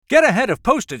Get ahead of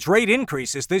postage rate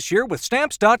increases this year with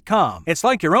Stamps.com. It's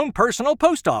like your own personal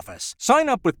post office. Sign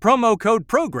up with promo code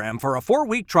PROGRAM for a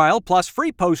 4-week trial plus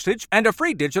free postage and a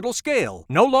free digital scale.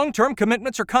 No long-term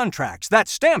commitments or contracts.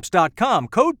 That's Stamps.com,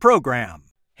 code PROGRAM.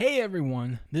 Hey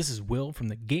everyone, this is Will from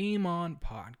the Game On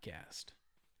podcast.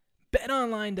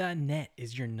 BetOnline.net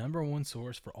is your number one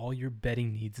source for all your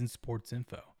betting needs and sports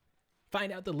info.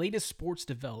 Find out the latest sports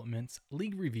developments,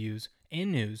 league reviews,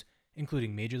 and news,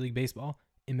 including Major League Baseball,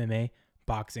 MMA,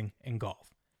 boxing, and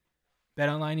golf.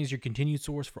 BetOnline is your continued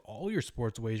source for all your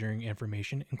sports wagering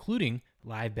information, including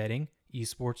live betting,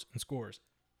 esports, and scores.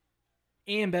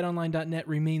 And BetOnline.net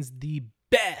remains the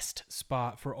best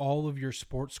spot for all of your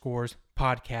sports scores,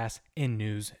 podcasts, and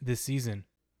news this season.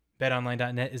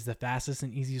 BetOnline.net is the fastest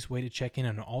and easiest way to check in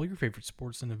on all your favorite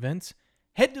sports and events.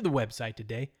 Head to the website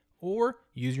today or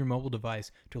use your mobile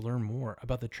device to learn more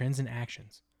about the trends and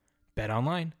actions.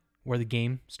 BetOnline, where the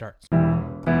game starts.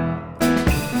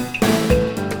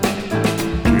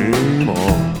 Game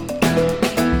on.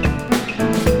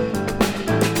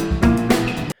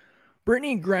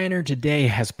 Brittany Griner today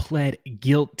has pled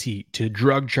guilty to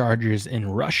drug charges in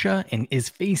Russia and is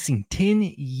facing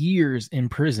 10 years in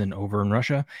prison over in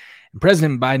Russia. And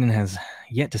President Biden has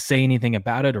yet to say anything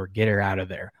about it or get her out of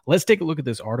there. Let's take a look at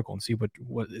this article and see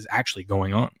what is actually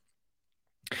going on.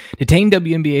 Detained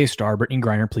WNBA star Brittany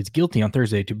Griner pleads guilty on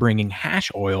Thursday to bringing hash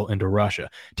oil into Russia,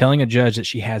 telling a judge that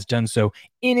she has done so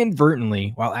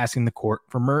inadvertently while asking the court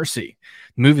for mercy.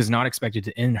 The move is not expected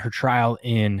to end her trial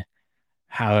in,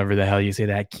 however the hell you say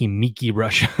that, Khimki,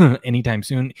 Russia, anytime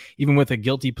soon. Even with a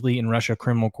guilty plea in Russia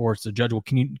criminal courts, the judge will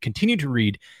continue to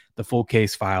read the full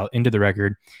case file into the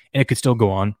record, and it could still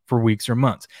go on for weeks or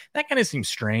months. That kind of seems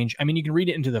strange. I mean, you can read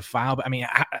it into the file, but I mean,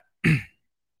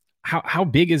 how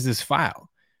big is this file?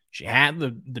 She had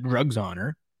the drugs on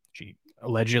her. She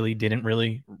allegedly didn't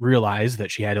really realize that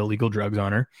she had illegal drugs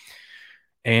on her,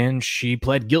 and she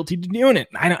pled guilty to doing it.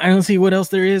 I don't see what else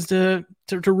there is to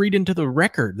read into the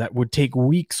record that would take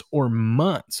weeks or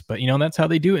months. But, that's how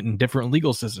they do it in different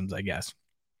legal systems, I guess.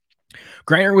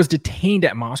 Griner was detained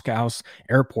at Moscow's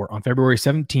airport on February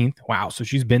 17th. Wow. So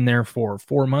she's been there for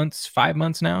 5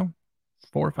 months now.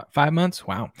 5 months.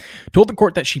 Wow. Told the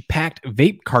court that she packed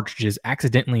vape cartridges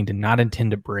accidentally and did not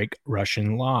intend to break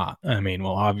Russian law. I mean,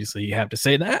 well, obviously you have to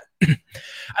say that.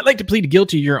 I'd like to plead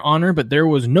guilty, Your Honor, but there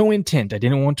was no intent. I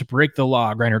didn't want to break the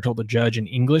law, Griner told the judge in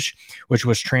English, which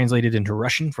was translated into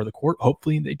Russian for the court.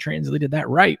 Hopefully they translated that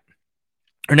right.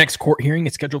 Her next court hearing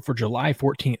is scheduled for July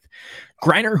 14th.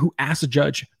 Griner, who asked the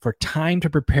judge for time to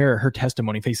prepare her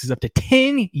testimony, faces up to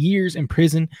 10 years in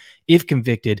prison if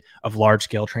convicted of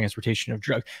large-scale transportation of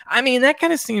drugs. I mean, that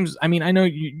kind of seems, I know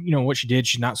you know what she did,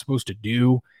 she's not supposed to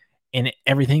do and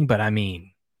everything, but I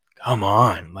mean, come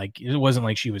on. Like, it wasn't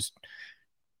like she was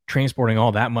transporting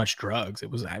all that much drugs.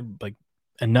 It was like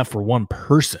enough for one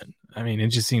person. I mean, it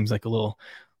just seems like a little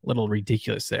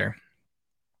ridiculous there.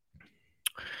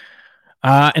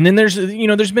 And then there's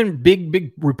been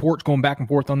big reports going back and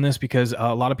forth on this because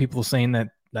a lot of people are saying that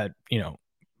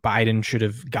Biden should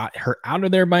have got her out of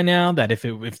there by now, that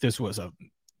if this was a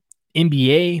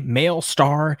NBA male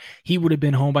star, he would have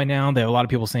been home by now. There are a lot of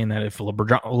people saying that if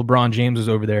LeBron James was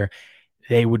over there,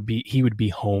 he would be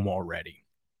home already.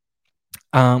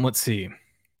 Let's see.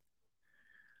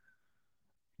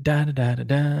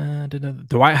 The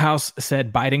White House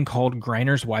said Biden called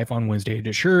Griner's wife on Wednesday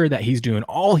to assure that he's doing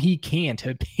all he can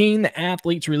to obtain the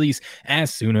athlete's release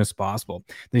as soon as possible.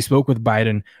 They spoke with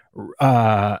Biden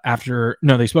after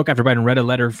Biden read a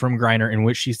letter from Griner in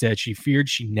which she said she feared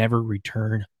she'd never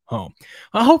return home.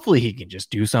 Well, hopefully he can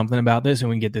just do something about this and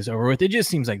we can get this over with. It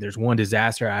just seems like there's one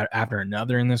disaster after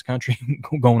another in this country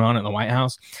going on in the White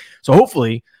House. So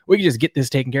hopefully we can just get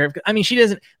this taken care of. I mean,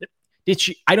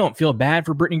 I don't feel bad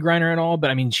for Brittany Griner at all,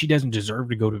 but I mean, she doesn't deserve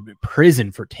to go to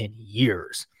prison for 10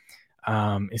 years.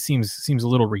 It seems a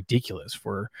little ridiculous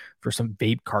for some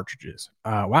vape cartridges.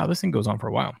 Wow, this thing goes on for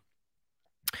a while.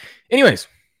 Anyways,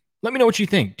 let me know what you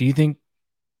think. Do you think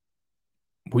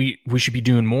we should be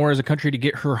doing more as a country to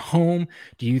get her home?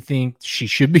 Do you think she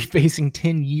should be facing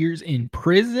 10 years in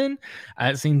prison?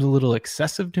 It seems a little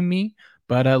excessive to me.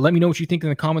 But let me know what you think in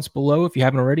the comments below. If you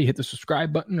haven't already, hit the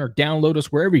subscribe button or download us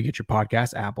wherever you get your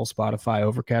podcasts, Apple, Spotify,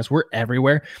 Overcast, we're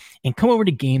everywhere. And come over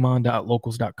to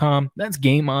gameon.locals.com. That's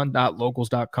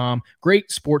gameon.locals.com.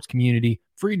 Great sports community,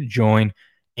 free to join,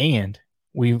 and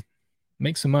we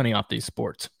make some money off these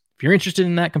sports. If you're interested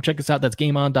in that, come check us out. That's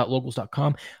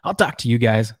gameon.locals.com. I'll talk to you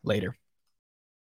guys later.